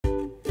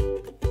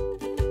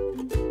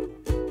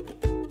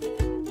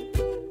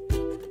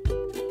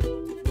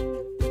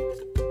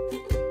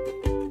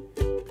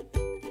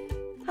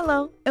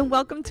and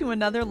welcome to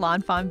another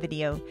Lawn Fawn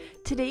video.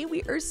 Today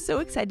we are so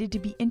excited to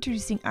be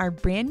introducing our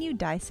brand new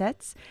die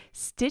sets,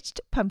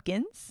 Stitched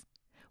Pumpkins.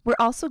 We're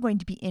also going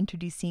to be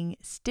introducing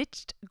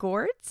Stitched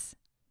Gourds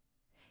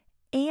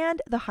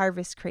and the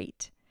Harvest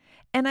Crate.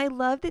 And I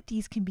love that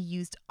these can be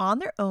used on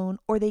their own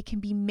or they can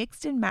be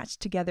mixed and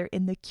matched together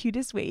in the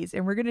cutest ways,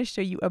 and we're going to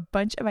show you a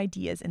bunch of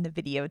ideas in the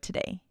video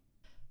today.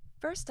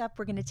 First up,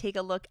 we're going to take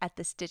a look at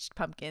the stitched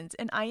pumpkins,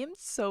 and I am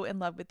so in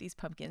love with these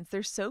pumpkins.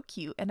 They're so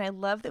cute, and I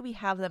love that we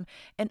have them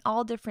in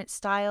all different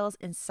styles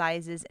and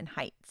sizes and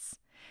heights.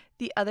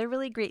 The other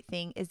really great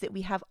thing is that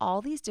we have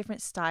all these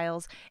different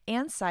styles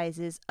and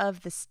sizes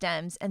of the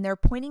stems, and they're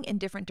pointing in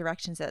different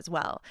directions as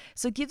well.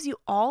 So it gives you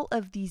all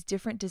of these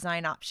different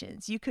design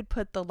options. You could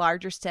put the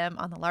larger stem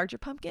on the larger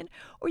pumpkin,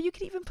 or you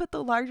could even put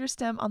the larger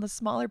stem on the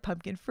smaller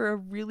pumpkin for a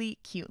really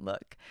cute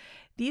look.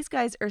 These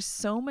guys are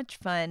so much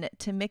fun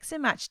to mix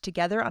and match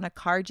together on a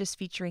card just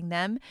featuring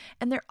them,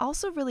 and they're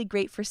also really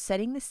great for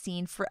setting the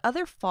scene for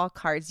other fall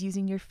cards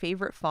using your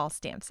favorite fall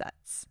stamp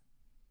sets.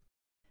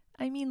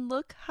 I mean,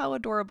 look how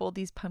adorable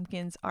these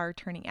pumpkins are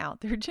turning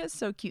out. They're just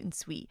so cute and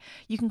sweet.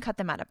 You can cut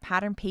them out of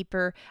pattern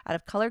paper, out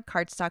of colored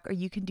cardstock, or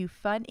you can do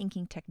fun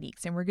inking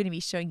techniques, and we're going to be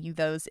showing you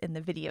those in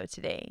the video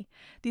today.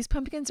 These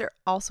pumpkins are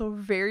also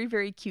very,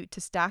 very cute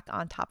to stack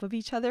on top of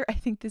each other. I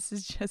think this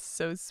is just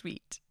so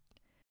sweet.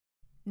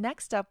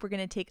 Next up, we're going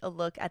to take a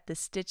look at the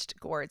stitched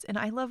gourds, and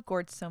I love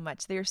gourds so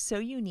much. They are so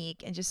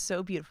unique and just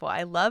so beautiful.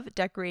 I love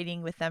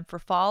decorating with them for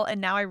fall, and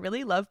now I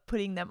really love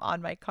putting them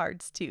on my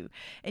cards too.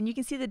 And you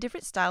can see the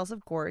different styles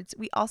of gourds.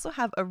 We also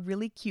have a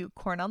really cute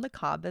corn on the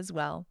cob as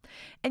well.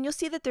 And you'll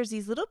see that there's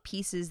these little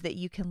pieces that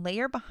you can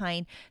layer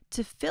behind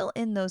to fill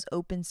in those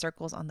open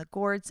circles on the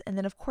gourds. And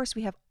then of course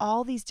we have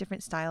all these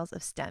different styles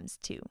of stems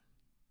too.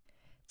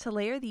 To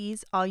layer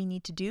these, all you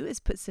need to do is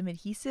put some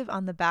adhesive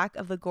on the back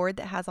of the gourd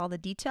that has all the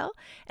detail,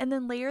 and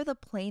then layer the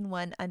plain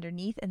one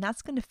underneath, and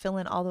that's going to fill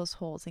in all those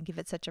holes and give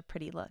it such a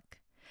pretty look.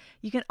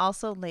 You can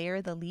also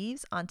layer the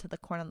leaves onto the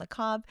corn on the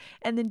cob,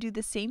 and then do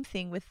the same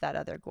thing with that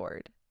other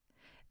gourd.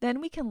 Then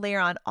we can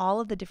layer on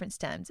all of the different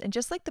stems, and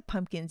just like the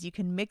pumpkins, you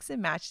can mix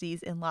and match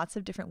these in lots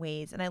of different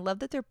ways, and I love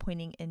that they're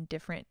pointing in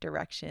different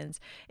directions.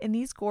 And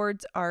these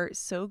gourds are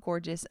so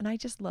gorgeous, and I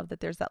just love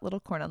that there's that little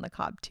corn on the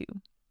cob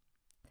too.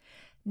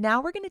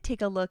 Now we're going to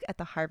take a look at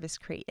the Harvest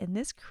Crate, and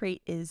this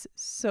crate is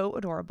so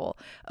adorable.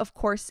 Of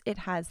course, it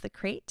has the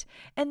crate,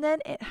 and then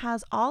it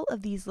has all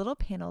of these little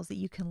panels that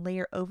you can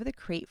layer over the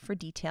crate for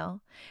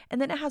detail. And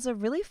then it has a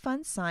really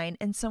fun sign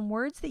and some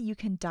words that you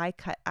can die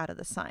cut out of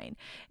the sign.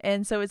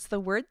 And so it's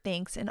the word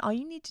thanks, and all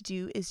you need to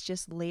do is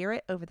just layer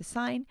it over the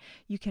sign.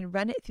 You can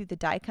run it through the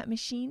die cut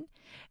machine,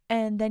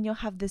 and then you'll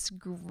have this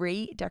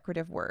great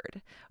decorative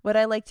word. What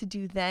I like to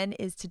do then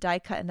is to die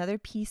cut another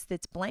piece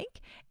that's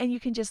blank, and you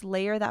can just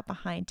layer that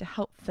behind to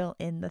help fill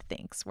in the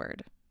thanks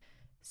word.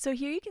 So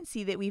here you can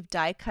see that we've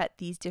die cut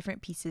these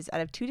different pieces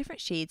out of two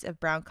different shades of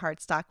brown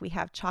cardstock. We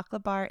have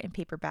chocolate bar and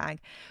paper bag.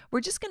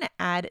 We're just going to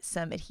add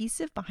some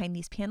adhesive behind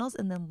these panels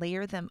and then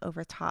layer them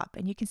over top.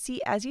 And you can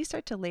see as you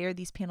start to layer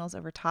these panels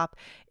over top,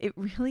 it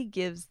really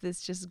gives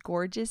this just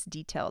gorgeous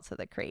detail to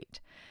the crate.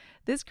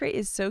 This crate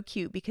is so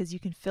cute because you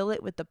can fill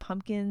it with the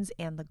pumpkins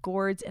and the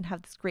gourds and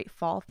have this great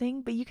fall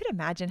thing, but you could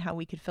imagine how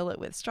we could fill it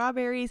with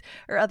strawberries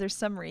or other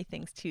summery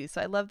things too. So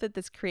I love that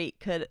this crate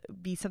could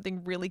be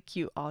something really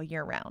cute all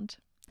year round.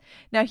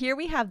 Now here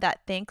we have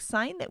that thanks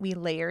sign that we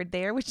layered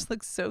there, which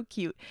looks so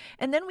cute.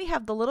 And then we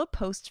have the little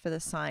post for the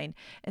sign.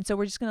 And so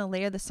we're just going to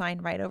layer the sign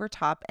right over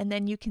top, and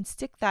then you can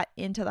stick that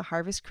into the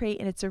Harvest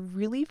Crate, and it's a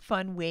really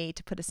fun way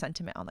to put a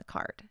sentiment on the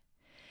card.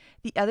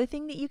 The other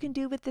thing that you can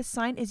do with this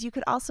sign is you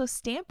could also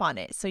stamp on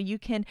it. So you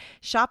can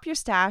shop your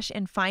stash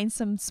and find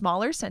some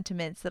smaller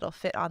sentiments that'll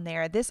fit on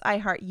there. This I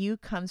Heart You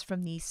comes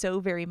from the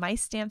So Very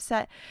Mice stamp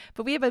set,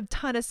 but we have a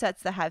ton of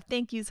sets that have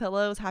thank yous,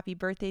 hellos, happy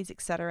birthdays,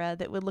 etc.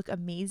 that would look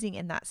amazing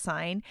in that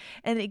sign.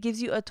 And it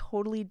gives you a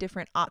totally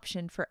different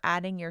option for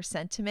adding your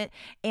sentiment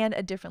and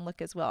a different look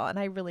as well. And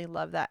I really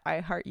love that I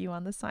Heart You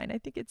on the sign. I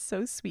think it's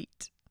so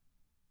sweet.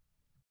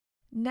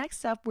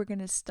 Next up, we're going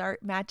to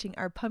start matching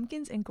our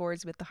pumpkins and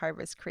gourds with the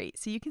Harvest Crate.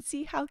 So you can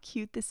see how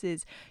cute this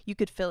is. You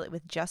could fill it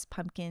with just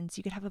pumpkins.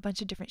 You could have a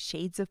bunch of different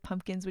shades of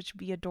pumpkins, which would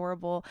be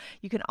adorable.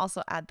 You can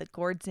also add the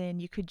gourds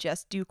in. You could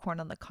just do corn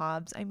on the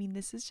cobs. I mean,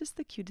 this is just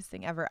the cutest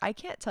thing ever. I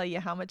can't tell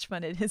you how much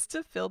fun it is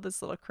to fill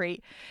this little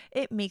crate.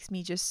 It makes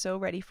me just so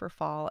ready for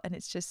fall, and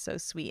it's just so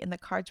sweet. And the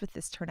cards with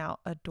this turn out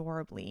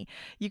adorably.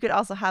 You could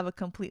also have a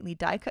completely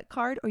die-cut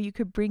card, or you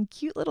could bring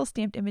cute little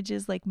stamped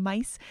images like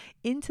mice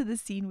into the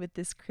scene with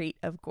this crate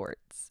of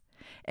gourds.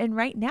 And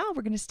right now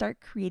we're going to start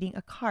creating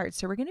a card.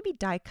 So we're going to be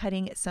die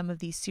cutting some of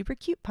these super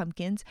cute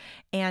pumpkins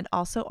and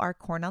also our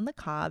corn on the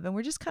cob. And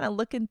we're just kind of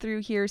looking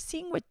through here,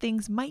 seeing what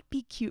things might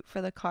be cute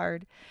for the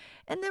card.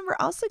 And then we're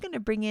also going to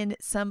bring in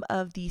some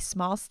of the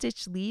small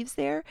stitch leaves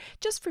there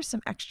just for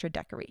some extra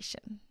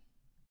decoration.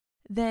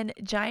 Then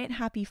Giant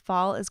Happy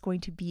Fall is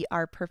going to be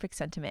our perfect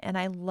sentiment. And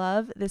I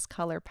love this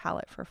color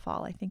palette for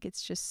fall. I think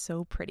it's just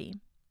so pretty.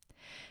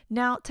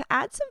 Now, to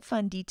add some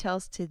fun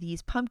details to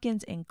these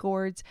pumpkins and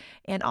gourds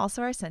and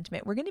also our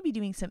sentiment, we're going to be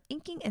doing some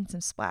inking and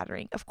some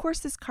splattering. Of course,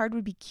 this card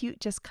would be cute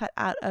just cut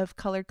out of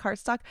colored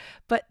cardstock,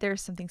 but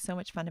there's something so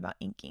much fun about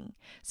inking.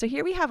 So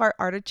here we have our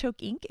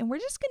artichoke ink, and we're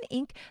just going to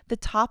ink the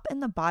top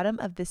and the bottom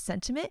of this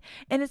sentiment,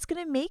 and it's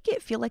going to make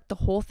it feel like the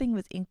whole thing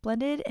was ink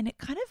blended, and it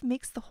kind of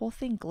makes the whole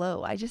thing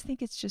glow. I just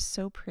think it's just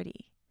so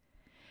pretty.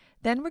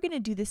 Then we're going to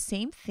do the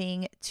same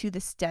thing to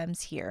the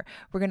stems here.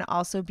 We're going to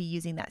also be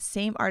using that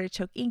same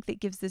artichoke ink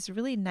that gives this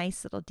really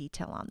nice little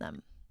detail on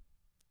them.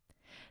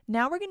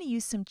 Now we're going to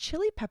use some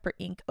chili pepper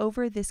ink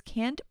over this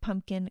canned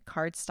pumpkin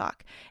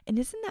cardstock. And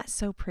isn't that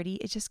so pretty?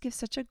 It just gives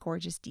such a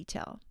gorgeous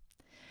detail.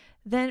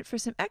 Then for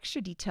some extra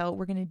detail,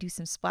 we're going to do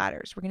some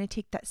splatters. We're going to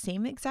take that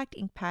same exact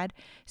ink pad,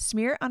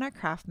 smear it on our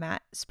craft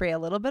mat, spray a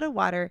little bit of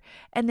water,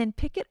 and then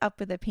pick it up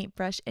with a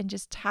paintbrush and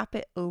just tap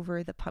it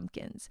over the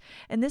pumpkins.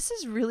 And this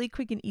is really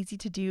quick and easy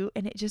to do,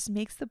 and it just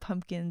makes the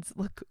pumpkins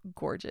look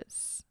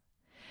gorgeous.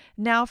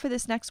 Now for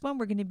this next one,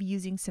 we're going to be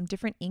using some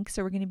different ink.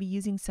 So we're going to be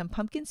using some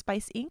pumpkin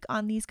spice ink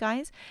on these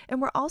guys,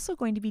 and we're also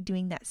going to be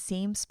doing that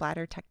same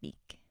splatter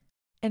technique.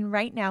 And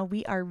right now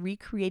we are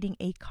recreating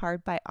a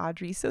card by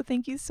Audrey. So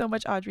thank you so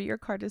much, Audrey. Your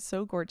card is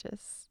so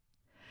gorgeous.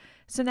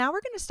 So now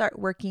we're going to start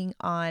working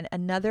on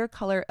another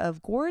color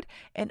of gourd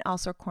and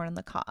also corn on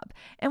the cob.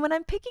 And when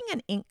I'm picking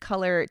an ink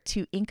color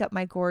to ink up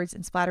my gourds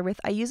and splatter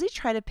with, I usually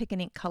try to pick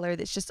an ink color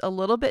that's just a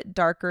little bit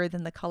darker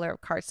than the color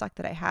of cardstock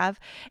that I have,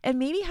 and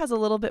maybe has a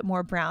little bit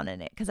more brown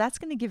in it, because that's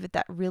going to give it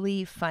that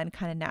really fun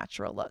kind of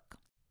natural look.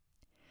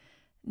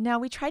 Now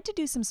we tried to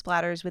do some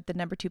splatters with the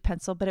number 2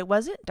 pencil, but it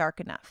wasn't dark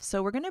enough.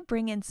 So we're going to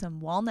bring in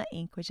some walnut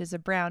ink, which is a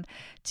brown,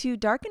 to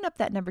darken up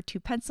that number 2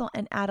 pencil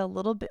and add a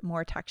little bit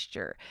more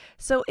texture.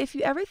 So if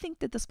you ever think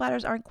that the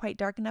splatters aren't quite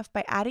dark enough,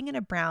 by adding in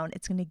a brown,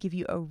 it's going to give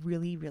you a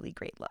really, really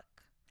great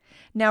look.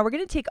 Now we're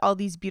going to take all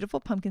these beautiful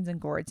pumpkins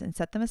and gourds and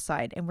set them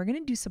aside, and we're going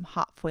to do some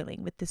hot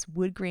foiling with this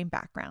wood grain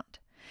background.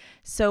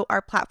 So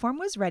our platform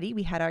was ready.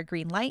 We had our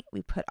green light.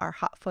 We put our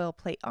hot foil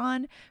plate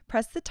on,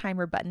 pressed the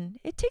timer button.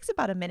 It takes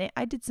about a minute.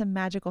 I did some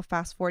magical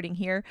fast forwarding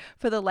here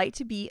for the light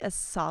to be a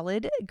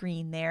solid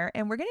green there.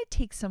 And we're going to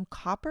take some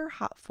copper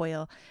hot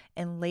foil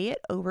and lay it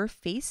over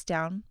face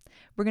down.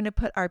 We're going to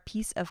put our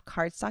piece of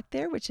cardstock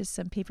there, which is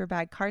some paper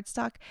bag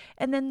cardstock,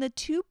 and then the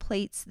 2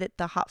 plates that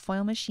the hot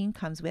foil machine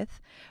comes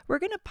with. We're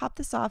going to pop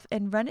this off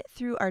and run it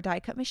through our die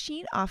cut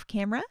machine off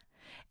camera,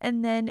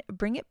 and then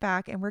bring it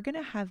back, and we're going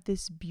to have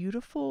this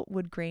beautiful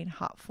wood grain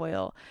hot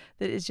foil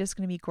that is just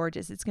going to be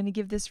gorgeous. It's going to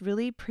give this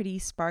really pretty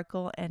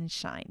sparkle and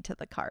shine to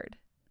the card.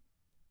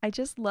 I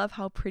just love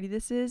how pretty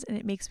this is, and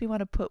it makes me want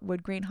to put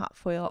wood grain hot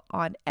foil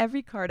on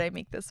every card I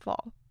make this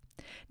fall.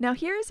 Now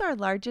here is our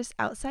largest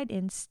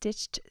outside-in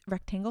stitched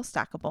rectangle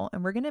stackable,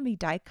 and we're going to be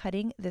die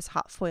cutting this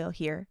hot foil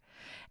here.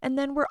 And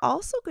then we're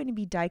also going to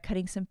be die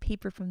cutting some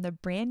paper from the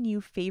brand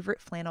new favorite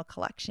flannel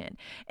collection.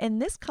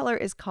 And this color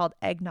is called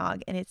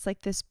Eggnog, and it's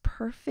like this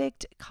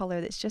perfect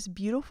color that's just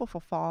beautiful for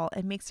fall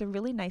and makes a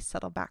really nice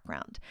subtle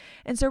background.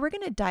 And so we're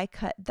going to die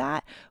cut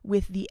that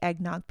with the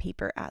Eggnog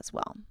paper as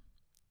well.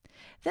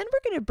 Then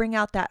we're going to bring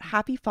out that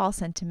happy fall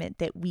sentiment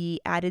that we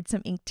added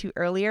some ink to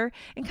earlier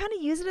and kind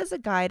of use it as a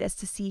guide as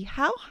to see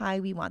how high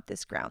we want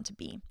this ground to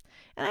be.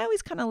 And I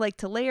always kind of like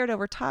to layer it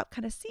over top,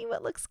 kind of see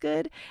what looks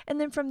good, and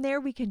then from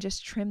there we can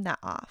just trim that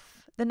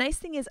off. The nice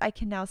thing is I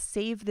can now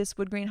save this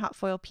wood grain hot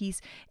foil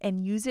piece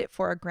and use it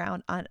for a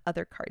ground on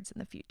other cards in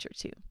the future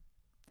too.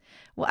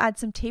 We'll add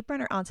some tape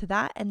runner onto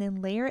that and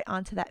then layer it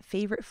onto that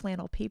favorite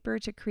flannel paper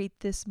to create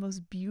this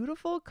most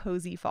beautiful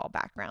cozy fall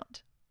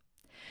background.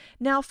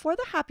 Now for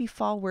the happy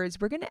fall words,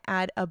 we're going to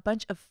add a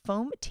bunch of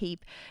foam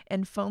tape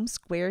and foam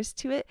squares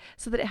to it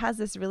so that it has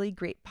this really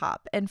great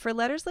pop. And for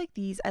letters like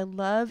these, I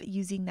love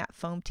using that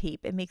foam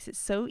tape. It makes it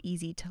so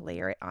easy to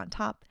layer it on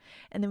top,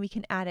 and then we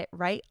can add it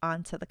right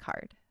onto the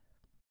card.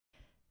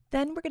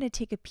 Then we're going to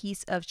take a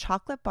piece of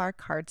chocolate bar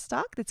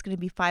cardstock that's going to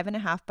be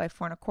 5.5 by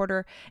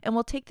 4.25, and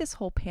we'll take this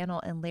whole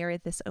panel and layer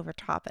this over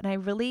top. And I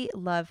really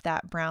love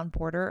that brown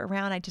border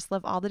around. I just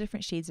love all the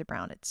different shades of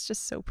brown. It's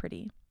just so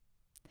pretty.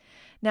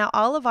 Now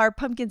all of our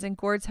pumpkins and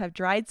gourds have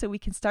dried, so we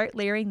can start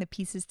layering the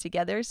pieces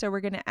together. So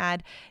we're going to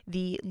add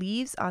the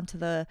leaves onto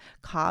the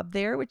cob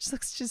there, which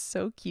looks just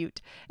so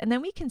cute. And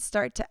then we can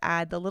start to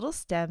add the little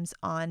stems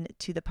on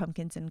to the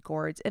pumpkins and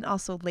gourds and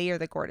also layer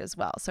the gourd as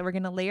well. So we're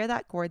going to layer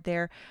that gourd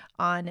there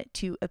on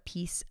to a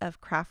piece of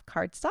craft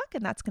cardstock,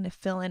 and that's going to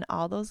fill in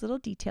all those little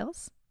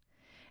details.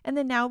 And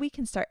then now we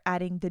can start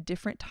adding the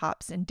different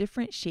tops and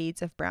different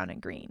shades of brown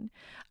and green.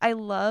 I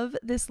love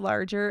this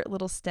larger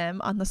little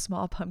stem on the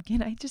small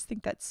pumpkin. I just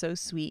think that's so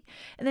sweet.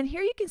 And then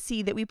here you can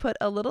see that we put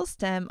a little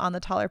stem on the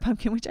taller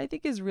pumpkin, which I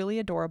think is really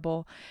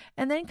adorable.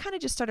 And then kind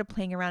of just started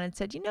playing around and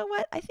said, you know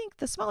what? I think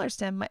the smaller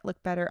stem might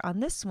look better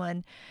on this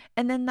one.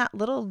 And then that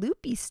little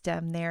loopy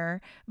stem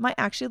there might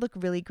actually look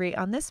really great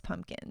on this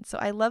pumpkin. So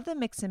I love the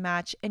mix and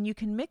match, and you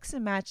can mix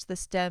and match the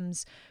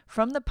stems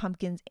from the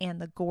pumpkins and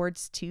the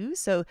gourds too.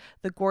 So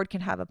the gourd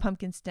can have a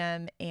pumpkin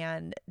stem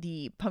and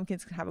the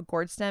pumpkins can have a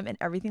gourd stem, and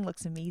everything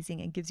looks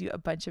amazing and gives you a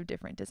bunch of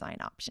different design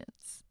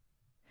options.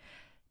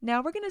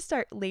 Now we're going to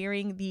start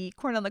layering the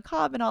corn on the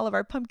cob and all of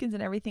our pumpkins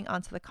and everything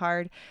onto the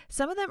card.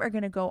 Some of them are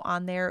going to go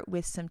on there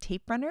with some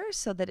tape runners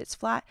so that it's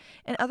flat,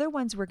 and other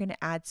ones we're going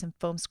to add some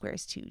foam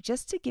squares to,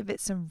 just to give it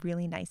some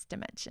really nice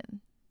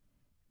dimension.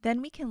 Then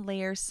we can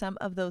layer some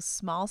of those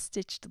small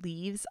stitched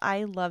leaves.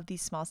 I love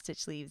these small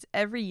stitched leaves.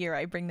 Every year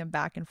I bring them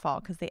back in fall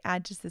because they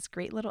add just this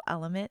great little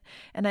element,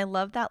 and I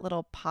love that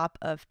little pop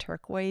of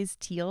turquoise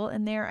teal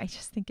in there. I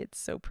just think it's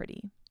so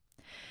pretty.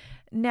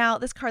 Now,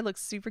 this card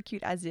looks super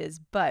cute as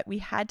is, but we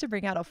had to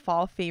bring out a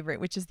fall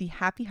favorite, which is the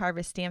Happy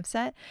Harvest stamp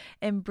set,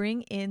 and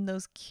bring in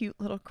those cute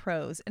little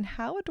crows. And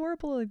how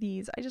adorable are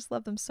these? I just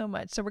love them so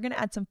much. So we're going to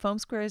add some foam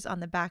squares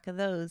on the back of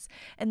those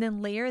and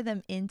then layer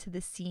them into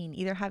the scene,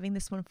 either having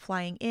this one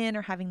flying in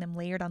or having them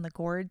layered on the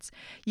gourds.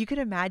 You could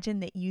imagine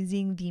that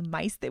using the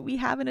mice that we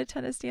have in a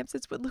ton of stamp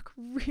sets would look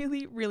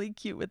really, really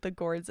cute with the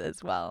gourds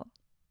as well.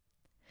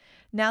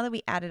 Now that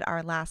we added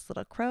our last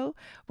little crow,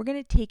 we're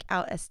going to take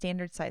out a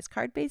standard size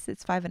card base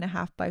that's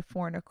 5.5 by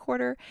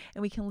 4.25,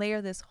 and we can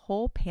layer this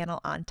whole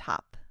panel on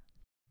top.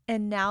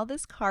 And now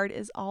this card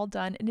is all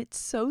done, and it's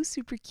so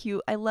super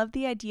cute. I love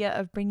the idea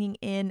of bringing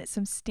in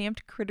some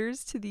stamped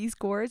critters to these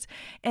gourds,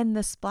 and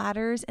the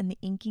splatters and the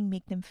inking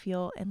make them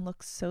feel and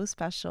look so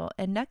special.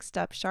 And next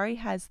up, Shari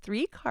has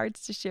 3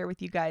 cards to share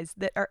with you guys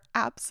that are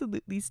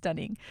absolutely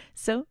stunning.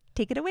 So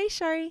take it away,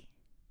 Shari.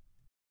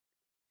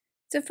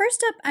 So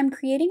first up, I'm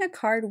creating a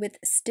card with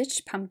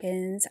stitched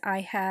pumpkins.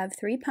 I have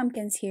 3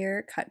 pumpkins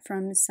here cut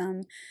from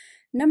some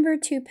number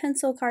 2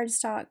 pencil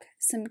cardstock,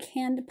 some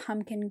canned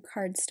pumpkin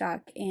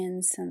cardstock,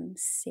 and some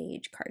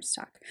sage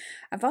cardstock.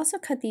 I've also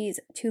cut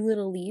these 2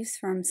 little leaves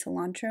from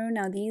Cilantro.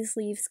 Now these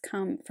leaves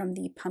come from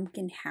the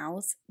Pumpkin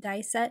House die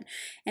set,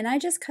 and I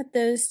just cut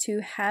those to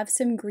have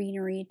some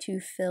greenery to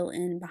fill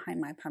in behind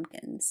my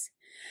pumpkins.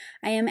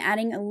 I am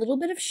adding a little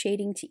bit of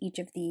shading to each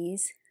of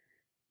these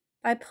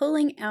by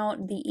pulling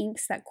out the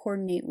inks that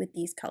coordinate with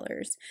these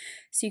colors.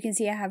 So you can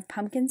see I have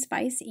pumpkin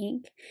spice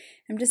ink.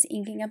 I'm just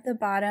inking up the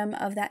bottom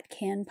of that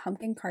canned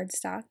pumpkin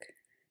cardstock.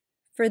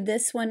 For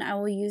this one, I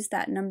will use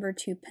that number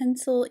 2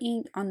 pencil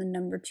ink on the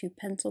number 2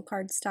 pencil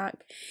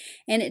cardstock.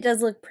 And it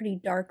does look pretty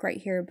dark right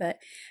here, but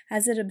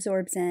as it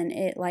absorbs in,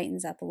 it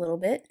lightens up a little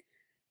bit.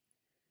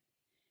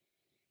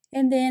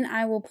 And then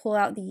I will pull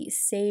out the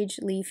sage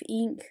leaf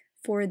ink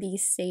for the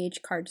sage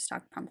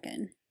cardstock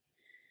pumpkin.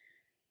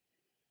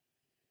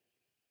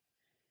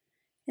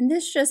 And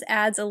this just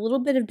adds a little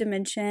bit of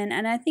dimension,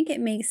 and I think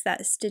it makes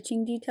that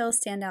stitching detail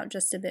stand out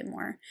just a bit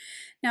more.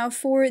 Now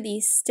for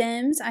the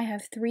stems, I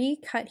have 3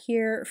 cut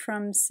here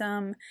from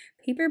some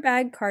paper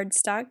bag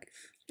cardstock,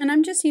 and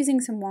I'm just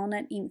using some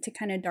walnut ink to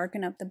kind of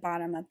darken up the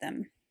bottom of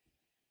them.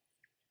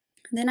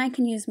 Then I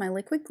can use my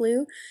liquid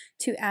glue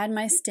to add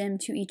my stem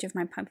to each of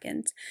my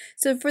pumpkins.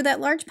 So for that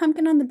large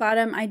pumpkin on the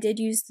bottom, I did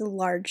use the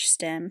large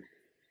stem.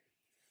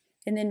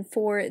 And then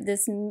for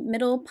this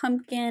middle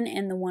pumpkin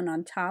and the one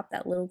on top,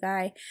 that little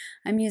guy,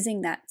 I'm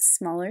using that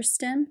smaller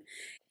stem.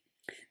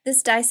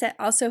 This die set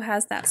also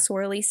has that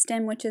swirly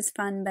stem, which is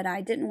fun, but I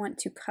didn't want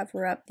to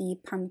cover up the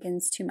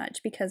pumpkins too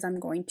much because I'm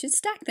going to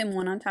stack them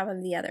one on top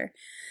of the other.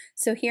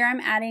 So here I'm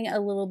adding a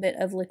little bit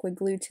of liquid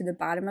glue to the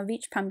bottom of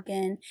each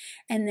pumpkin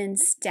and then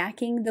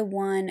stacking the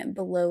one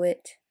below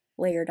it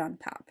layered on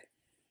top.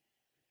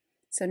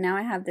 So now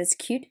I have this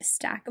cute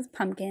stack of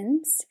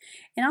pumpkins,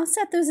 and I'll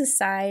set those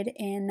aside,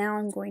 and now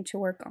I'm going to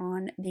work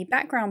on the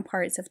background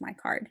parts of my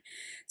card.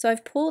 So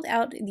I've pulled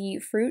out the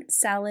fruit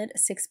salad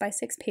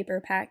 6x6 paper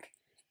pack,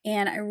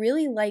 and I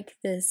really like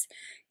this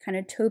kind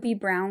of taupey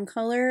brown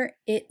color.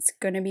 It's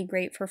going to be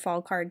great for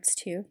fall cards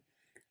too.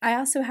 I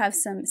also have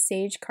some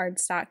sage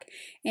cardstock,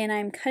 and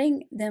I'm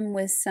cutting them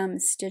with some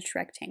stitch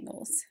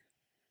rectangles.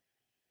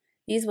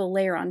 These will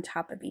layer on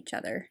top of each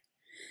other.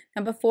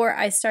 Now before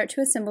I start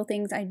to assemble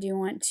things, I do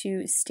want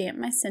to stamp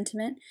my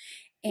sentiment,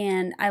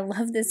 and I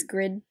love this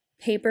grid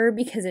paper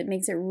because it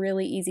makes it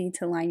really easy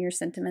to line your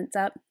sentiments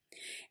up.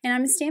 And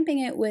I'm stamping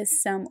it with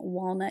some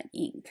walnut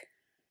ink.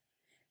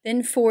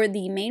 Then for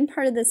the main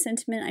part of the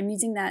sentiment, I'm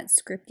using that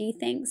scripty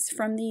thanks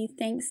from the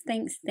Thanks,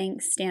 Thanks,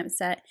 Thanks stamp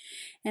set,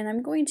 and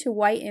I'm going to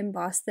white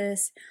emboss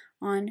this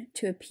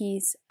onto a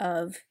piece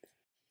of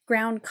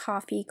ground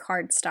coffee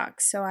cardstock.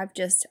 So I've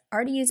just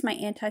already used my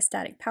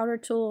anti-static powder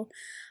tool.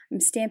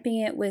 I'm stamping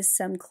it with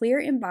some clear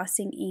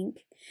embossing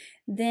ink.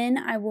 Then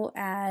I will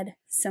add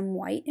some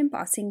white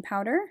embossing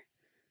powder.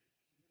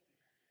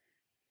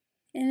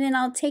 And then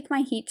I'll take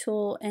my heat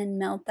tool and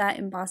melt that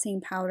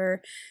embossing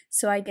powder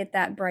so I get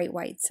that bright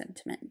white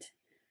sentiment.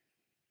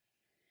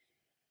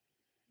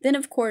 Then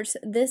of course,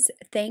 this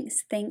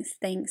Thanks, Thanks,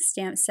 Thanks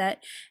stamp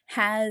set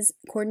has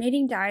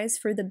coordinating dies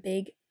for the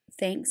big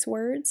thanks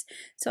words.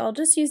 So I'll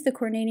just use the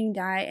coordinating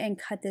die and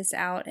cut this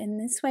out, and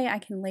this way I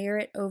can layer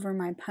it over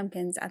my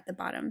pumpkins at the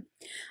bottom.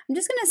 I'm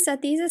just going to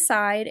set these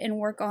aside and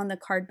work on the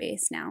card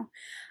base now.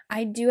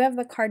 I do have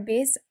a card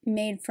base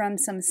made from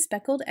some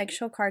speckled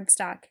eggshell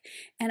cardstock,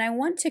 and I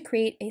want to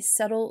create a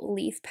subtle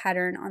leaf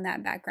pattern on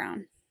that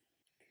background.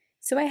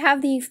 So I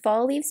have the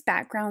fall leaves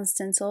background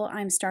stencil.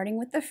 I'm starting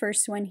with the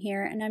first one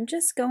here, and I'm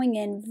just going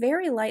in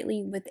very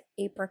lightly with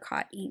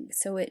apricot ink.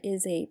 So it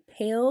is a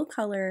pale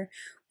color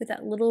with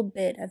that little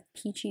bit of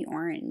peachy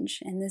orange,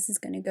 and this is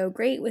going to go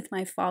great with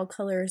my fall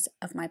colors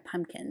of my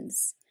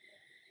pumpkins.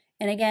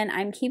 And again,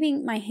 I'm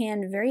keeping my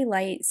hand very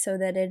light so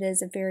that it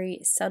is a very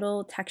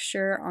subtle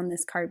texture on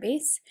this card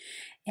base.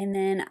 And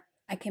then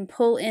I can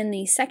pull in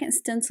the second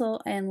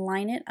stencil and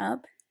line it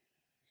up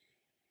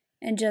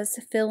and just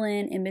fill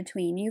in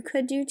between. You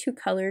could do two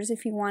colors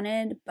if you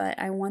wanted, but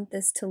I want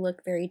this to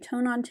look very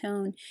tone on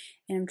tone,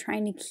 and I'm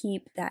trying to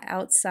keep that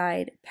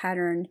outside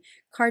pattern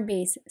card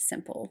base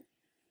simple.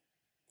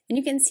 And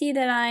you can see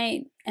that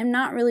I am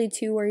not really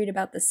too worried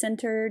about the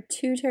center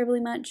too terribly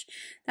much.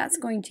 That's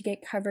going to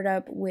get covered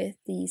up with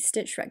the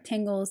stitched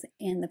rectangles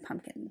and the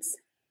pumpkins.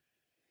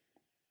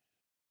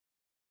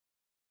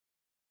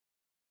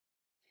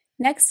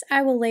 Next,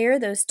 I will layer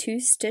those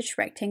two stitched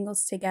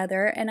rectangles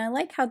together, and I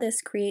like how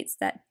this creates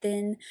that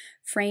thin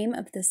frame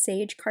of the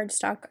sage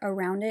cardstock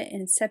around it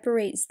and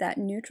separates that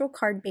neutral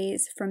card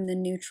base from the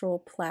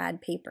neutral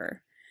plaid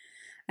paper.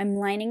 I'm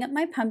lining up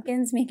my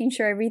pumpkins, making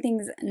sure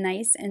everything's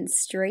nice and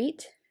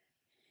straight,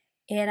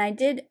 and I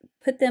did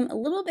put them a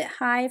little bit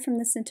high from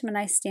the sentiment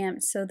I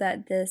stamped so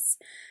that this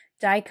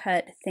die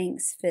cut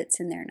things fits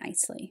in there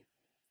nicely.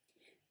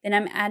 Then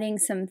I'm adding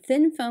some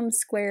thin foam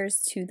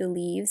squares to the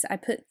leaves. I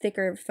put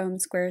thicker foam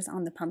squares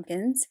on the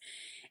pumpkins,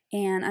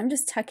 and I'm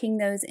just tucking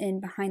those in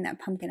behind that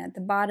pumpkin at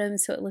the bottom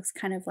so it looks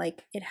kind of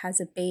like it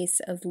has a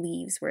base of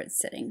leaves where it's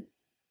sitting.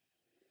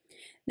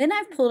 Then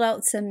I've pulled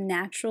out some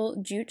natural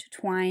jute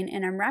twine,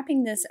 and I'm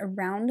wrapping this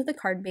around the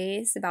card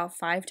base about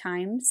 5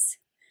 times.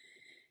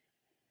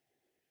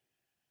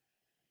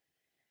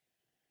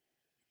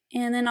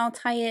 And then I'll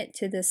tie it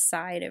to this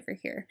side over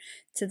here,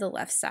 to the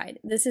left side.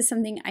 This is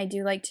something I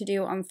do like to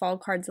do on fall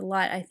cards a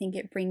lot. I think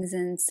it brings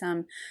in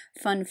some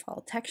fun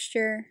fall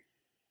texture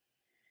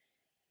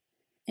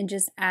and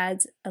just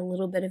adds a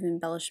little bit of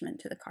embellishment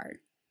to the card.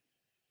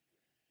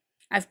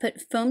 I've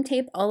put foam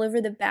tape all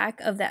over the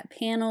back of that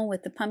panel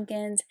with the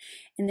pumpkins,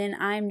 and then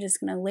I'm just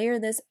going to layer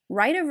this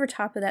right over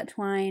top of that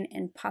twine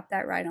and pop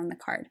that right on the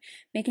card,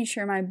 making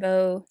sure my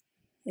bow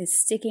is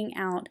sticking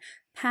out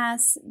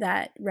past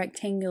that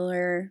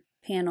rectangular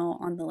panel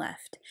on the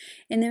left.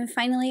 And then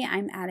finally,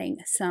 I'm adding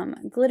some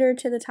glitter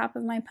to the top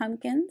of my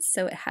pumpkins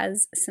so it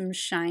has some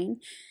shine.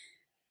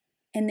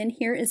 And then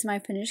here is my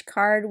finished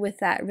card with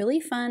that really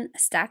fun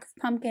stack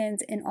of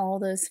pumpkins in all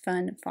those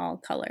fun fall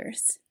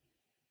colors.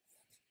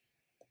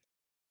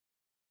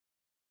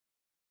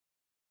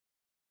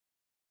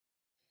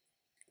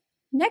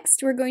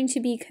 Next, we're going to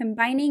be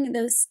combining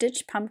those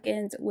stitched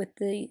pumpkins with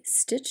the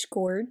stitched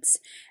gourds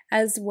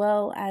as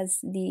well as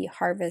the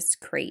harvest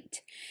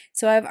crate.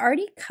 So I've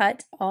already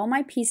cut all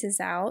my pieces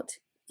out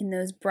in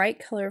those bright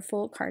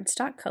colorful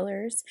cardstock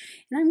colors,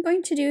 and I'm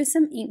going to do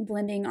some ink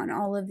blending on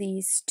all of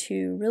these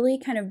to really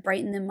kind of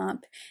brighten them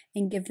up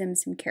and give them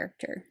some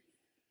character.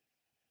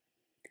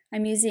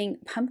 I'm using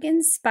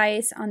pumpkin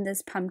spice on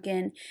this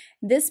pumpkin.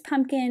 This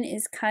pumpkin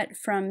is cut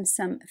from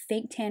some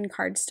fake tan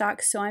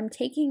cardstock, so I'm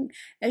taking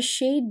a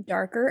shade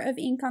darker of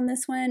ink on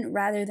this one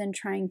rather than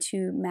trying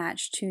to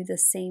match to the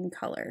same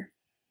color.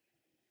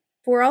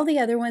 For all the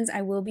other ones,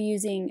 I will be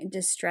using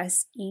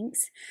distress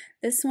inks.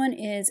 This one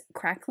is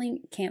Crackling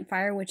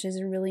Campfire, which is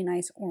a really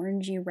nice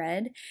orangey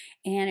red,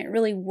 and it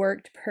really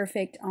worked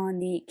perfect on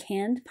the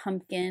canned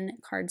pumpkin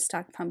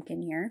cardstock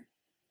pumpkin here.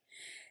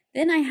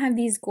 Then I have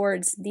these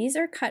gourds. These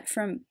are cut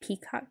from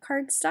peacock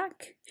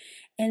cardstock,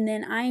 and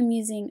then I am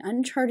using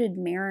Uncharted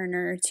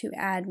Mariner to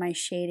add my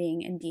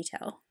shading and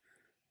detail.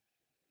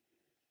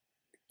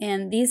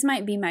 And these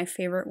might be my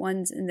favorite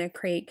ones in the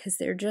crate because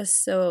they're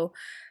just so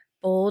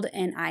bold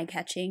and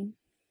eye-catching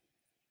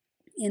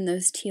in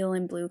those teal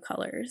and blue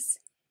colors.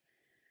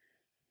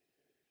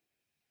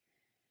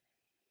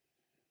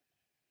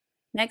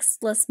 Next,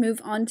 let's move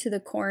on to the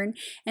corn,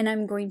 and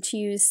I'm going to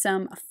use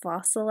some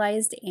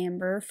fossilized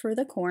amber for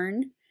the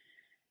corn.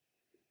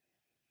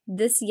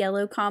 This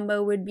yellow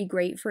combo would be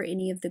great for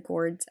any of the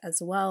gourds as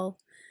well,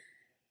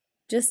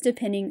 just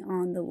depending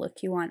on the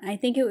look you want. I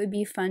think it would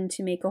be fun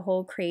to make a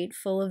whole crate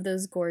full of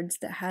those gourds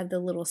that have the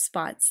little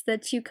spots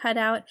that you cut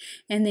out,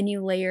 and then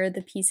you layer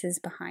the pieces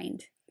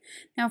behind.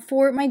 Now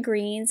for my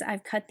greens,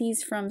 I've cut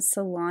these from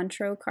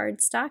Cilantro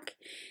cardstock,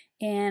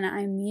 and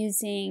I'm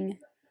using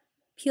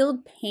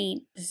peeled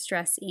paint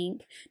distress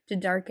ink to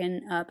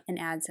darken up and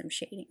add some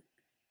shading.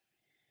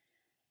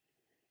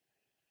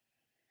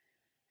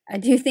 I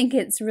do think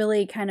it's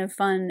really kind of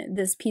fun.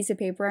 This piece of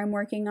paper I'm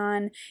working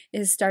on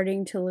is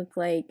starting to look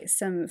like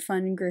some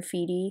fun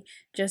graffiti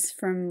just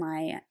from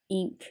my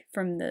ink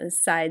from the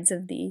sides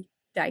of the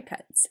die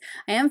cuts.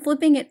 I am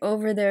flipping it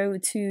over though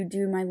to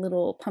do my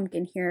little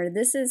pumpkin here.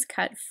 This is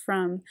cut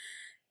from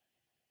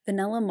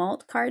vanilla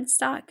malt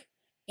cardstock,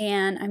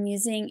 and I'm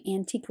using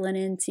antique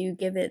linen to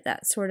give it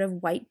that sort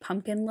of white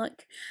pumpkin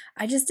look.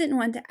 I just didn't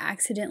want to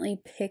accidentally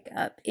pick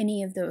up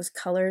any of those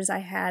colors I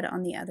had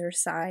on the other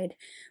side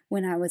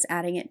when I was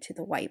adding it to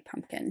the white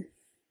pumpkin.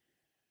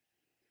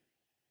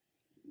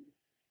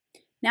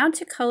 Now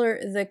to color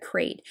the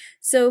crate.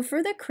 So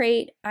for the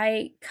crate,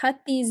 I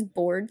cut these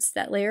boards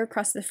that layer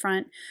across the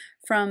front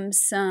from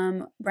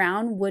some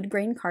brown wood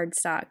grain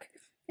cardstock.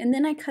 And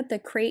then I cut the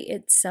crate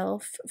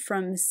itself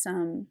from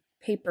some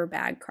paper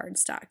bag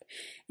cardstock.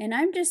 And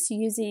I'm just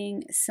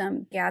using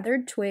some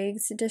gathered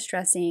twigs,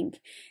 distress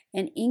ink,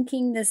 and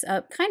inking this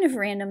up kind of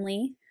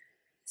randomly.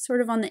 Sort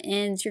of on the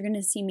ends, you're going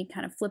to see me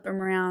kind of flip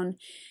them around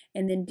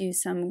and then do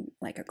some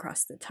like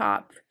across the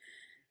top.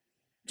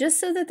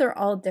 Just so that they're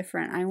all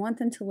different. I want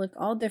them to look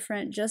all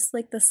different, just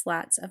like the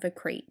slats of a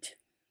crate.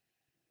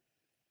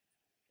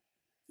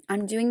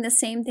 I'm doing the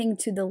same thing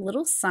to the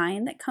little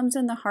sign that comes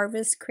in the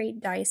Harvest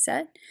Crate die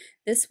set.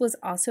 This was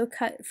also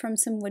cut from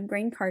some wood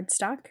grain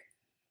cardstock.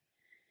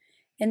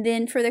 And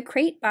then for the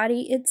crate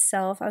body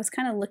itself, I was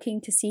kind of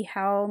looking to see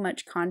how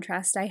much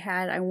contrast I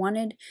had. I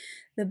wanted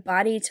the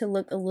body to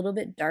look a little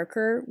bit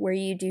darker where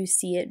you do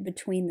see it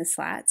between the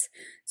slats.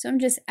 So I'm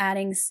just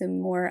adding some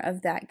more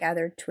of that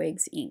gathered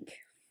twigs ink.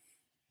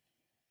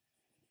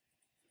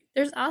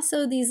 There's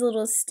also these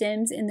little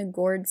stems in the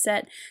gourd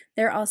set.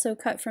 They're also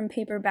cut from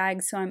paper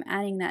bags, so I'm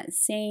adding that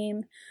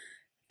same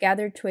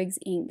gathered twigs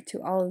ink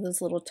to all of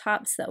those little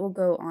tops that will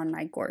go on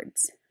my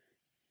gourds.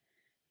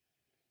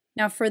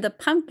 Now for the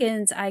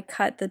pumpkins, I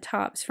cut the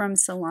tops from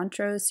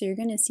Cilantro, so you're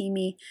going to see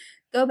me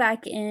go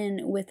back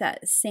in with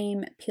that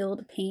same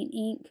peeled paint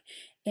ink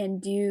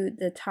and do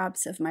the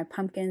tops of my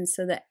pumpkins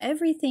so that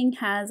everything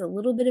has a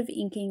little bit of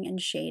inking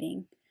and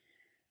shading.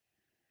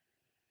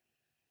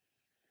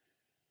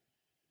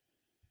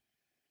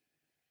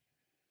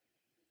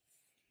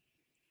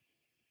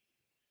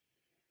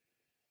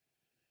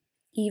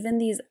 Even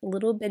these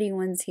little bitty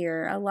ones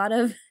here, a lot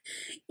of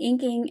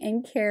inking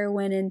and care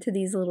went into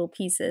these little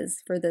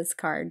pieces for this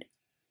card.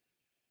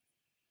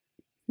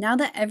 Now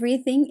that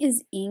everything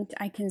is inked,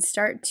 I can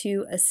start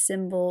to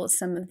assemble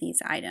some of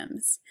these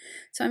items.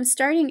 So I'm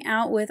starting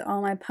out with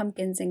all my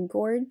pumpkins and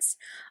gourds.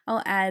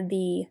 I'll add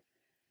the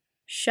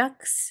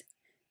shucks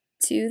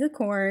to the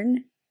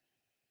corn,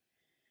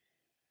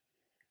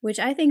 which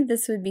I think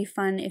this would be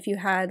fun if you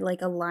had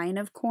like a line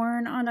of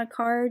corn on a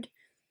card.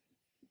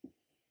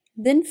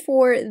 Then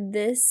for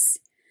this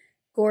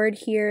gourd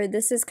here,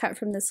 this is cut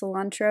from the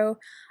Cilantro.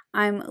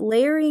 I'm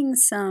layering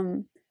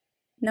some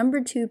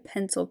number 2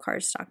 pencil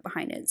cardstock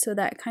behind it, so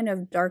that kind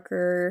of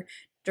darker,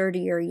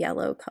 dirtier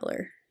yellow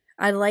color.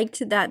 I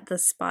liked that the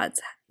spots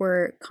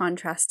were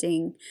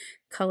contrasting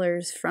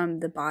colors from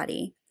the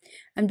body.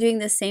 I'm doing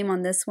the same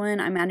on this one.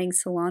 I'm adding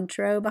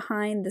cilantro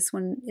behind. This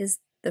one is,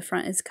 the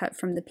front is cut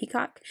from the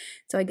peacock,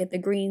 so I get the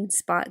green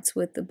spots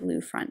with the blue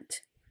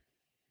front.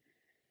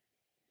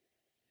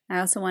 I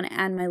also want to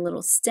add my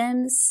little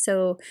stems.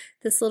 So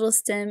this little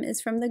stem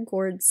is from the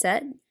gourd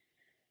set.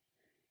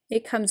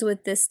 It comes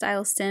with this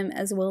style stem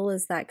as well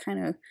as that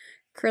kind of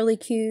curly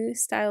Q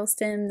style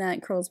stem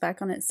that curls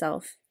back on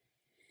itself.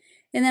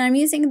 And then I'm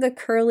using the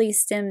curly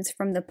stems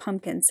from the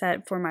pumpkin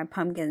set for my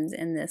pumpkins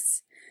in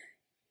this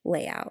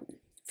layout.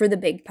 For the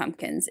big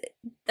pumpkins,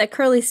 that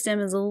curly stem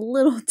is a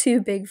little too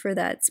big for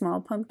that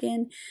small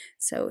pumpkin,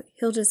 so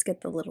he'll just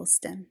get the little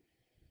stem.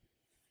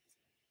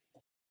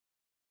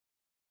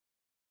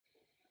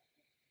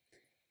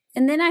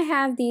 And then I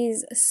have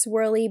these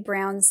swirly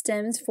brown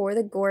stems for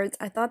the gourds.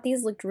 I thought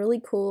these looked really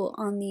cool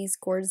on these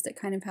gourds that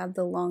kind of have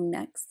the long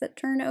necks that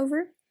turn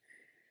over.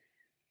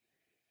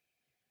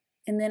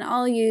 And then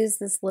I'll use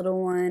this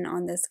little one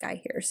on this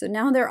guy here. So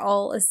now they're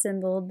all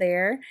assembled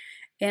there.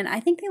 And I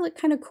think they look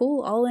kind of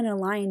cool all in a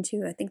line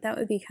too. I think that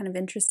would be kind of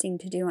interesting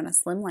to do on a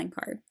slimline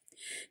card.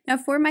 Now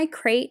for my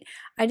crate,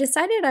 I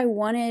decided I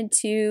wanted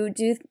to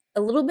do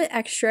a little bit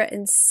extra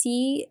and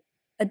see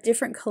a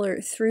different color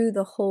through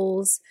the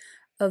holes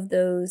of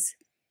those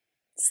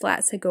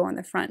slats that go on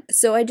the front.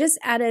 So I just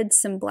added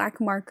some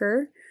black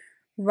marker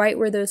right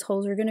where those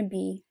holes are going to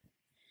be.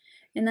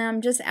 And then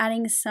I'm just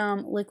adding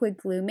some liquid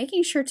glue,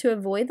 making sure to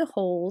avoid the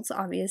holes,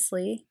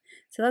 obviously.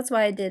 So that's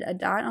why I did a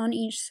dot on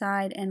each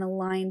side and a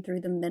line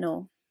through the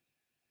middle.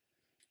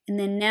 And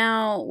then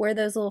now where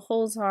those little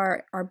holes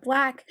are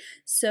black,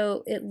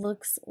 so it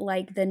looks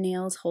like the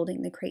nails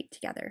holding the crate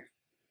together.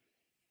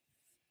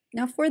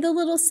 Now for the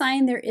little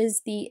sign, there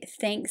is the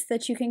thanks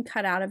that you can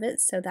cut out of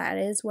it, so that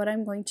is what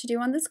I'm going to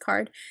do on this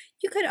card.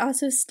 You could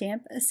also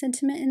stamp a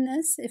sentiment in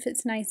this if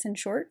it's nice and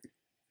short.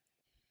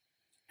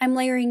 I'm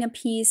layering a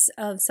piece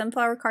of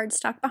sunflower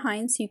cardstock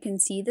behind so you can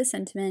see the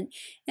sentiment.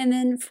 And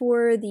then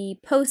for the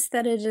post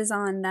that it is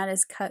on, that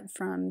is cut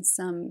from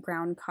some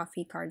ground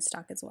coffee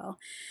cardstock as well.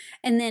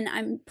 And then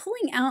I'm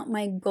pulling out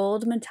my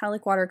gold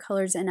metallic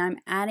watercolors and I'm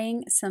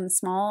adding some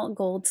small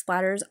gold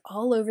splatters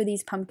all over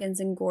these pumpkins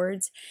and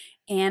gourds.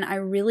 And I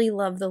really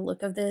love the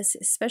look of this,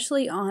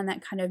 especially on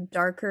that kind of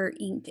darker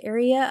inked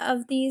area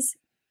of these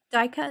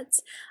die cuts.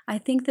 I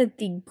think that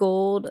the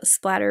gold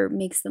splatter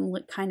makes them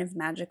look kind of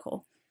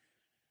magical.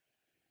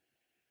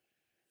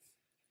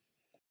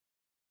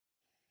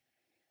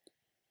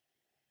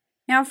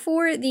 Now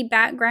for the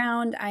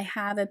background, I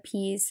have a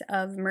piece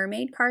of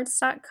mermaid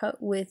cardstock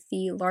cut with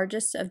the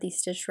largest of the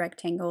stitched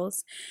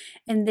rectangles.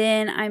 And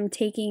then I'm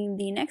taking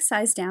the next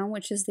size down,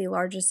 which is the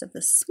largest of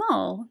the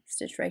small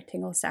stitched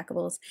rectangle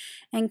stackables,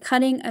 and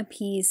cutting a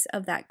piece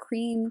of that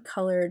cream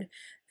colored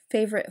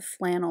favorite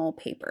flannel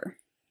paper.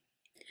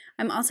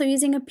 I'm also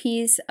using a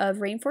piece of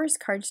rainforest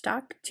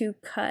cardstock to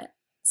cut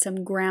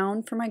some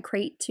ground for my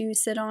crate to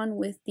sit on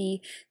with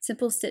the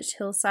simple stitched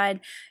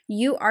Hillside.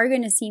 You are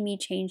going to see me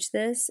change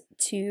this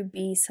to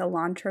be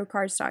cilantro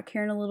cardstock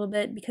here in a little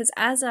bit, because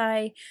as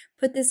I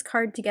put this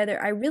card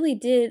together, I really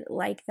did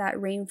like that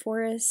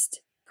rainforest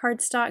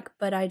cardstock,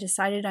 but I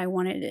decided I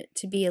wanted it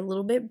to be a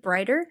little bit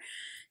brighter,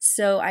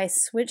 so I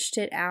switched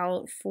it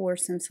out for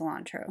some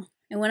cilantro.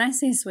 And when I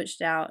say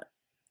switched out,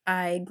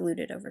 I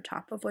glued it over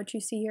top of what you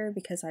see here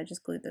because I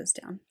just glued those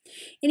down.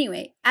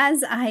 Anyway,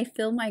 as I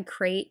fill my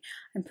crate,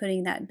 I'm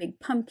putting that big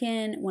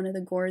pumpkin, one of the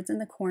gourds, and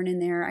the corn in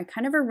there. I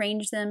kind of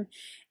arranged them,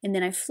 and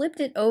then I flipped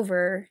it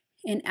over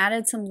and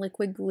added some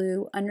liquid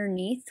glue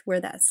underneath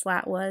where that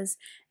slat was,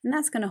 and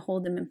that's going to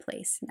hold them in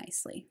place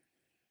nicely.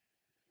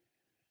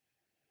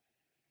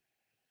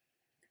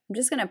 I'm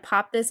just going to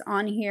pop this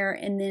on here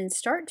and then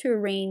start to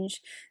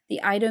arrange the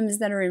items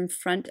that are in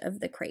front of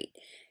the crate.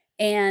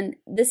 And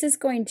this is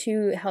going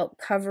to help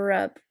cover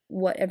up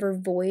whatever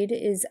void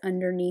is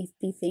underneath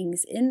the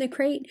things in the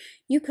crate.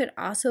 You could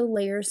also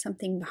layer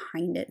something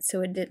behind it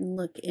so it didn't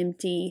look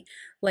empty,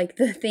 like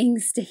the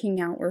things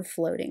sticking out were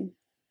floating.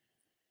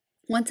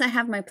 Once I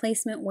have my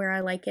placement where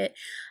I like it,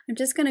 I'm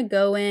just going to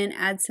go in,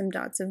 add some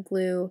dots of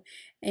glue,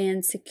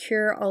 and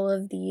secure all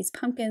of these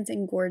pumpkins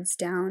and gourds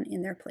down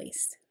in their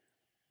place.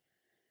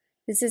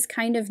 This is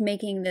kind of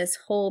making this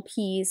whole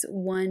piece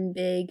one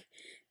big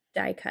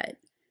die cut.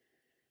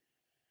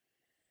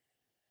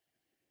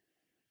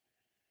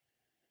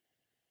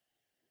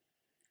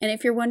 And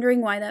if you're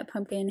wondering why that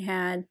pumpkin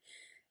had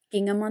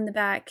gingham on the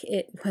back,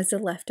 it was a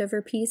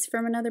leftover piece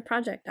from another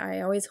project.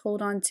 I always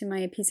hold on to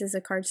my pieces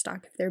of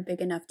cardstock if they're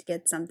big enough to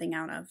get something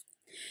out of.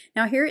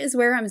 Now here is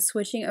where I'm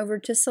switching over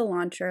to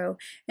cilantro,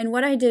 and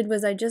what I did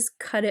was I just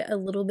cut it a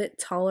little bit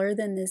taller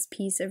than this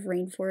piece of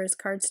rainforest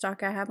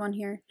cardstock I have on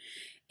here,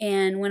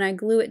 and when I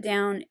glue it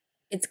down,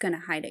 it's going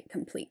to hide it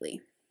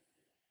completely.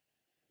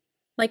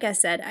 Like I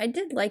said, I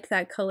did like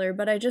that color,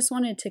 but I just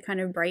wanted to kind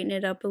of brighten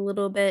it up a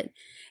little bit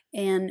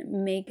and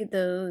make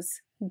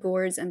those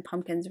gourds and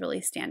pumpkins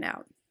really stand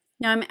out.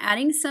 Now I'm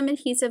adding some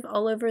adhesive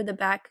all over the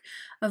back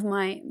of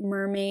my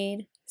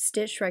mermaid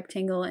stitch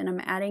rectangle, and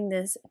I'm adding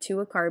this to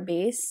a card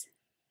base.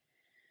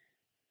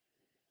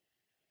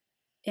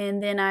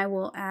 And then I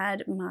will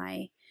add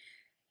my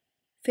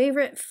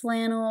favorite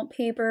flannel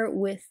paper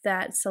with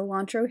that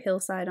cilantro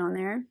Hillside on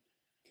there.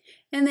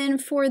 And then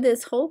for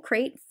this whole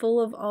crate full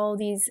of all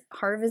these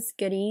harvest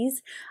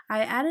goodies,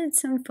 I added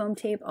some foam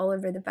tape all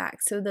over the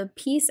back, so the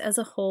piece as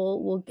a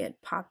whole will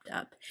get popped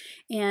up.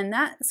 And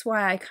that's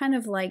why I kind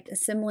of liked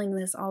assembling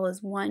this all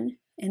as one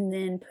and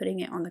then putting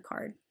it on the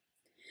card.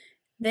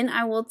 Then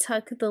I will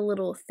tuck the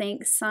little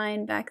thanks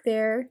sign back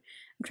there.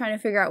 I'm trying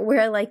to figure out where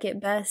I like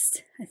it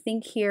best. I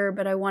think here,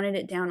 but I wanted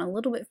it down a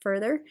little bit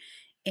further.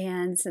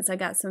 And since I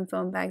got some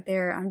foam back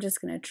there, I'm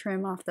just going to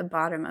trim off the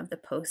bottom of the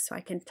post so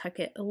I can tuck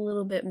it a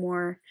little bit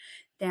more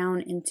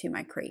down into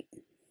my crate.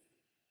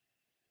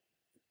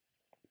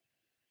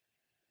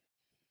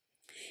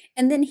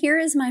 And then here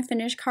is my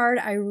finished card.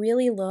 I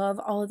really love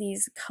all of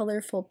these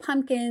colorful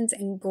pumpkins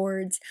and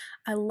gourds.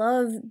 I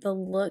love the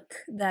look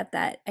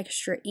that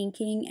extra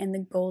inking and the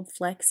gold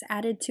flecks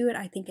added to it.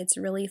 I think it's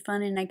really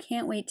fun, and I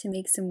can't wait to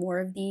make some more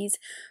of these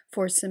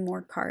for some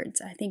more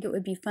cards. I think it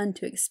would be fun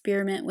to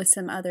experiment with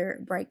some other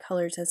bright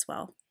colors as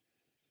well.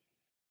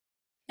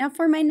 Now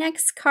for my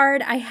next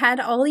card, I had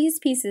all these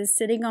pieces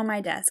sitting on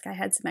my desk. I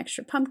had some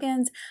extra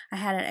pumpkins, I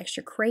had an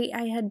extra crate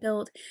I had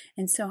built,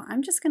 and so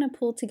I'm just going to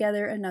pull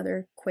together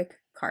another quick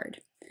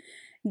card.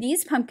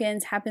 These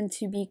pumpkins happen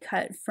to be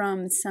cut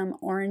from some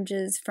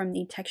oranges from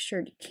the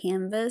textured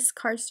canvas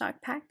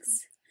cardstock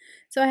packs.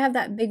 So I have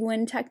that big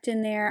one tucked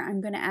in there. I'm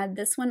going to add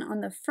this one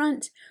on the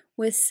front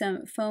with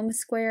some foam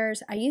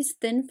squares. I used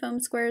thin foam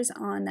squares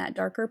on that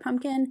darker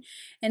pumpkin,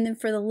 and then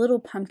for the little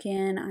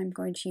pumpkin, I'm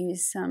going to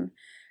use some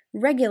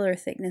regular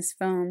thickness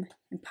foam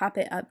and pop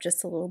it up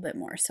just a little bit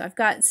more. So I've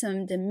got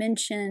some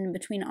dimension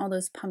between all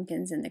those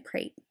pumpkins in the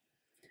crate.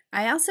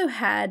 I also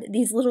had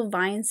these little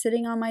vines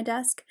sitting on my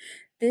desk.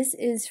 This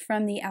is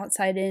from the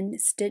Outside In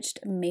Stitched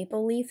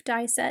Maple Leaf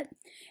die set,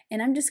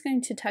 and I'm just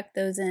going to tuck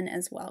those in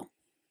as well.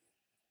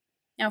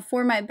 Now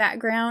for my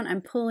background,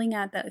 I'm pulling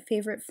out that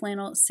favorite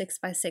flannel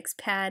 6x6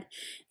 pad,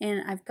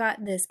 and I've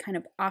got this kind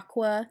of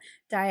aqua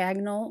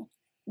diagonal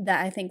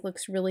that I think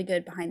looks really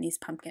good behind these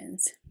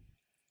pumpkins.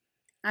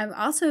 I've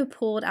also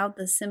pulled out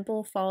the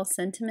Simple Fall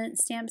Sentiment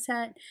stamp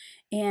set,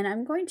 and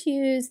I'm going to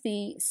use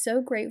the So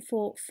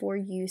Grateful For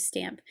You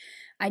stamp.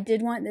 I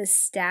did want this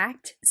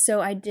stacked, so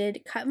I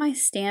did cut my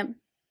stamp.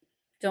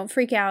 Don't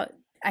freak out,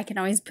 I can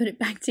always put it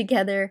back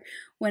together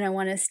when I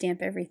want to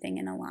stamp everything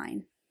in a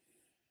line.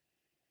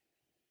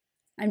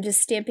 I'm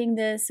just stamping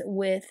this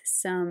with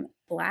some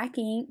black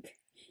ink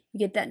You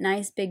get that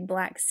nice big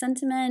black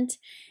sentiment,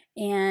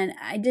 and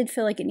I did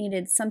feel like it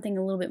needed something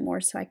a little bit more,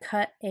 so I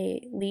cut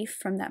a leaf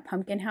from that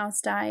pumpkin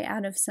house die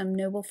out of some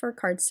noble fir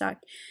cardstock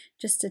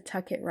just to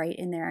tuck it right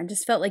in there. I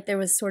just felt like there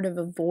was sort of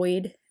a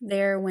void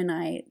there when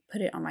I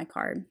put it on my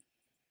card.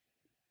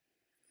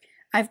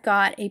 I've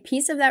got a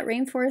piece of that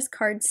rainforest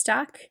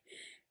cardstock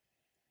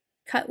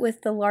cut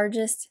with the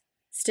largest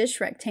stitch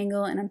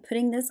rectangle, and I'm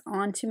putting this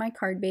onto my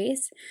card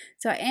base.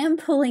 So I am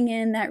pulling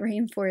in that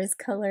rainforest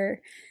color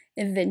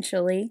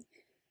eventually.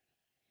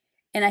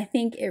 And I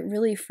think it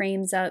really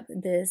frames up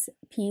this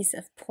piece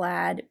of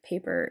plaid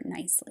paper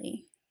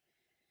nicely.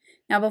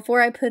 Now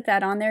before I put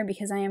that on there,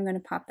 because I am going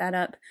to pop that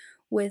up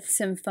with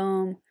some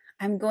foam,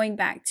 I'm going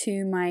back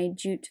to my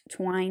jute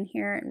twine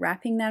here and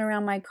wrapping that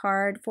around my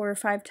card 4 or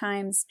 5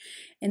 times,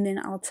 and then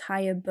I'll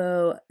tie a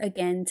bow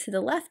again to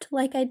the left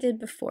like I did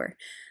before.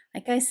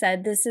 Like I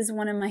said, this is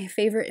one of my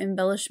favorite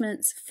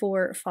embellishments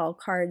for fall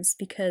cards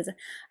because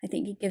I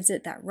think it gives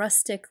it that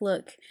rustic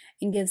look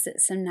and gives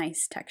it some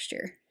nice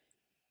texture.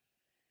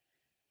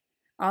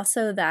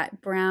 Also,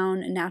 that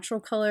brown natural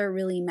color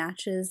really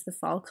matches the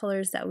fall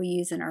colors that we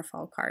use in our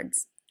fall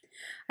cards.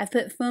 I've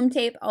put foam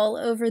tape all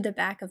over the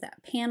back of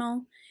that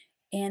panel,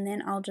 and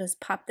then I'll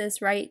just pop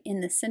this right in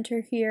the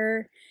center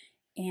here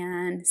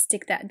and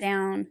stick that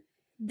down.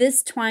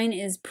 This twine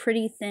is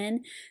pretty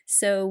thin,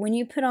 so when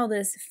you put all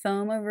this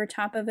foam over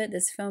top of it,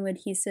 this foam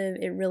adhesive,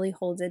 it really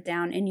holds it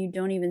down and you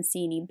don't even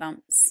see any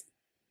bumps.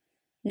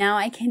 Now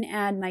I can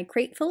add my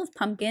crate full of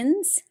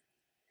pumpkins.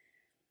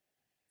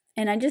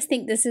 And I just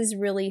think this is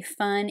really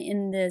fun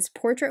in this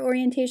portrait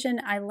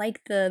orientation. I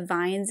like the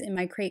vines in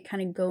my crate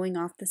kind of going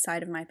off the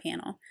side of my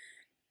panel.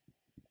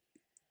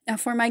 Now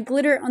for my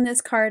glitter on this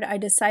card, I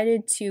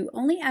decided to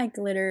only add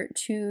glitter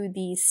to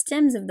the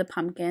stems of the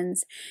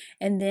pumpkins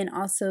and then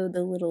also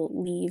the little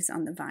leaves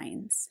on the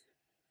vines.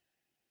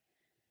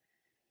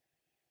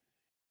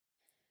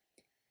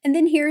 And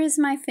then here is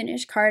my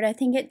finished card. I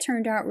think it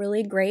turned out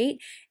really great,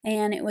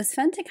 and it was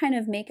fun to kind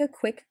of make a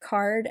quick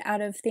card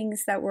out of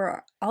things that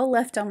were all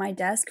left on my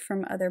desk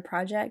from other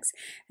projects.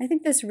 I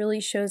think this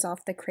really shows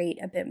off the crate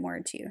a bit more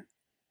too.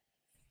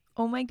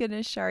 Oh my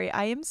goodness, Shari,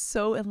 I am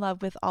so in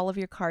love with all of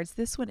your cards.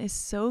 This one is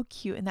so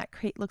cute, and that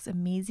crate looks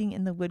amazing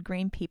in the wood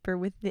grain paper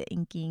with the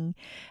inking.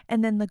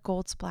 And then the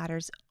gold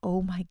splatters,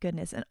 oh my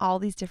goodness, and all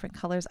these different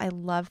colors. I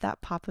love that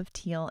pop of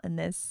teal in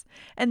this.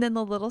 And then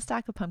the little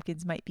stack of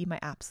pumpkins might be my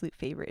absolute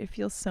favorite. It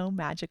feels so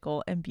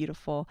magical and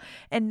beautiful.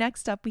 And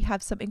next up, we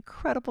have some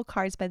incredible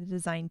cards by the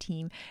design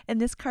team. And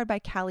this card by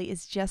Callie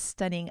is just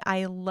stunning.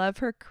 I love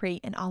her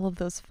crate and all of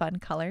those fun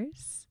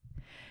colors.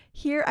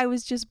 Here, I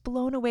was just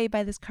blown away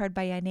by this card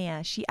by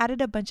Yanea. She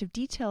added a bunch of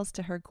details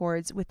to her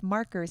gourds with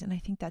markers, and I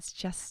think that's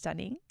just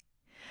stunning.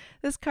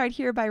 This card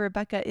here by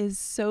Rebecca is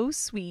so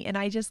sweet, and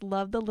I just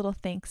love the little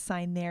thanks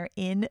sign there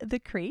in the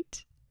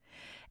crate.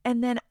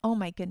 And then, oh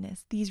my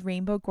goodness, these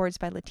rainbow gourds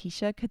by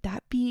Letitia. Could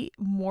that be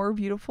more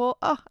beautiful?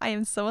 Oh, I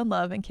am so in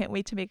love and can't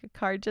wait to make a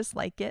card just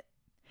like it.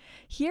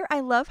 Here,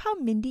 I love how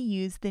Mindy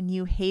used the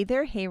new Hey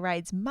There Hay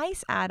Rides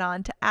mice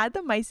add-on to add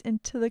the mice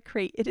into the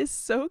crate. It is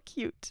so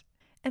cute.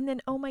 And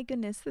then, oh my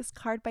goodness, this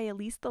card by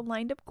Elise, the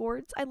lined up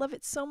gourds. I love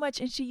it so much,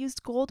 and she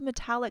used gold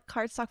metallic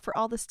cardstock for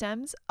all the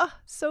stems. Oh,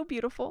 so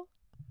beautiful.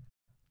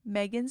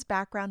 Megan's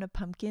background of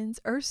pumpkins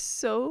are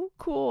so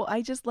cool.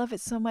 I just love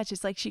it so much.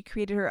 It's like she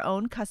created her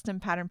own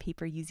custom pattern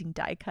paper using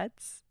die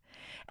cuts.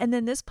 And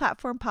then this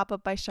platform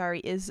pop-up by Shari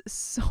is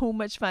so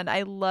much fun.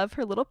 I love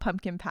her little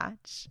pumpkin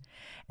patch.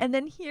 And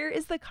then here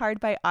is the card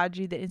by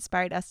Audrey that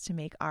inspired us to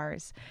make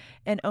ours.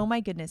 And oh my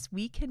goodness,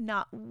 we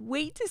cannot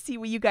wait to see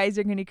what you guys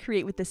are going to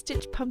create with the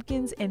stitched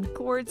pumpkins and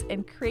gourds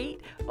and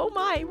crate. Oh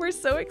my, we're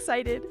so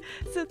excited.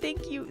 So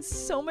thank you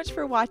so much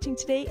for watching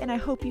today, and I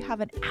hope you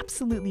have an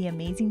absolutely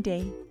amazing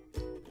day.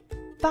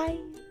 Bye.